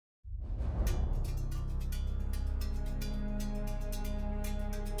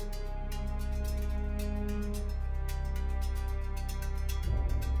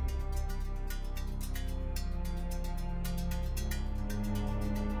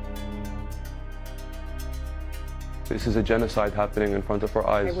This is a genocide happening in front of our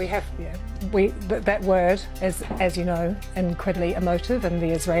eyes. We have, that word is, as you know, incredibly emotive, and the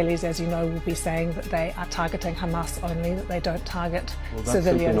Israelis, as you know, will be saying that they are targeting Hamas only, that they don't target civilians. Well, that's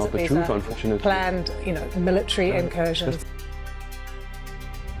simply not the truth, unfortunately. Planned, military incursions.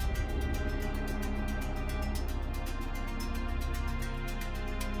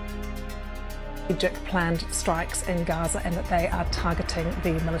 Planned strikes in Gaza, and that they are targeting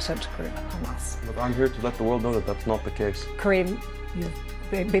the militant group Hamas. But I'm here to let the world know that that's not the case. Karim,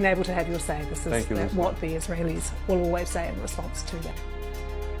 you've been able to have your say. This is what the Israelis will always say in response to you.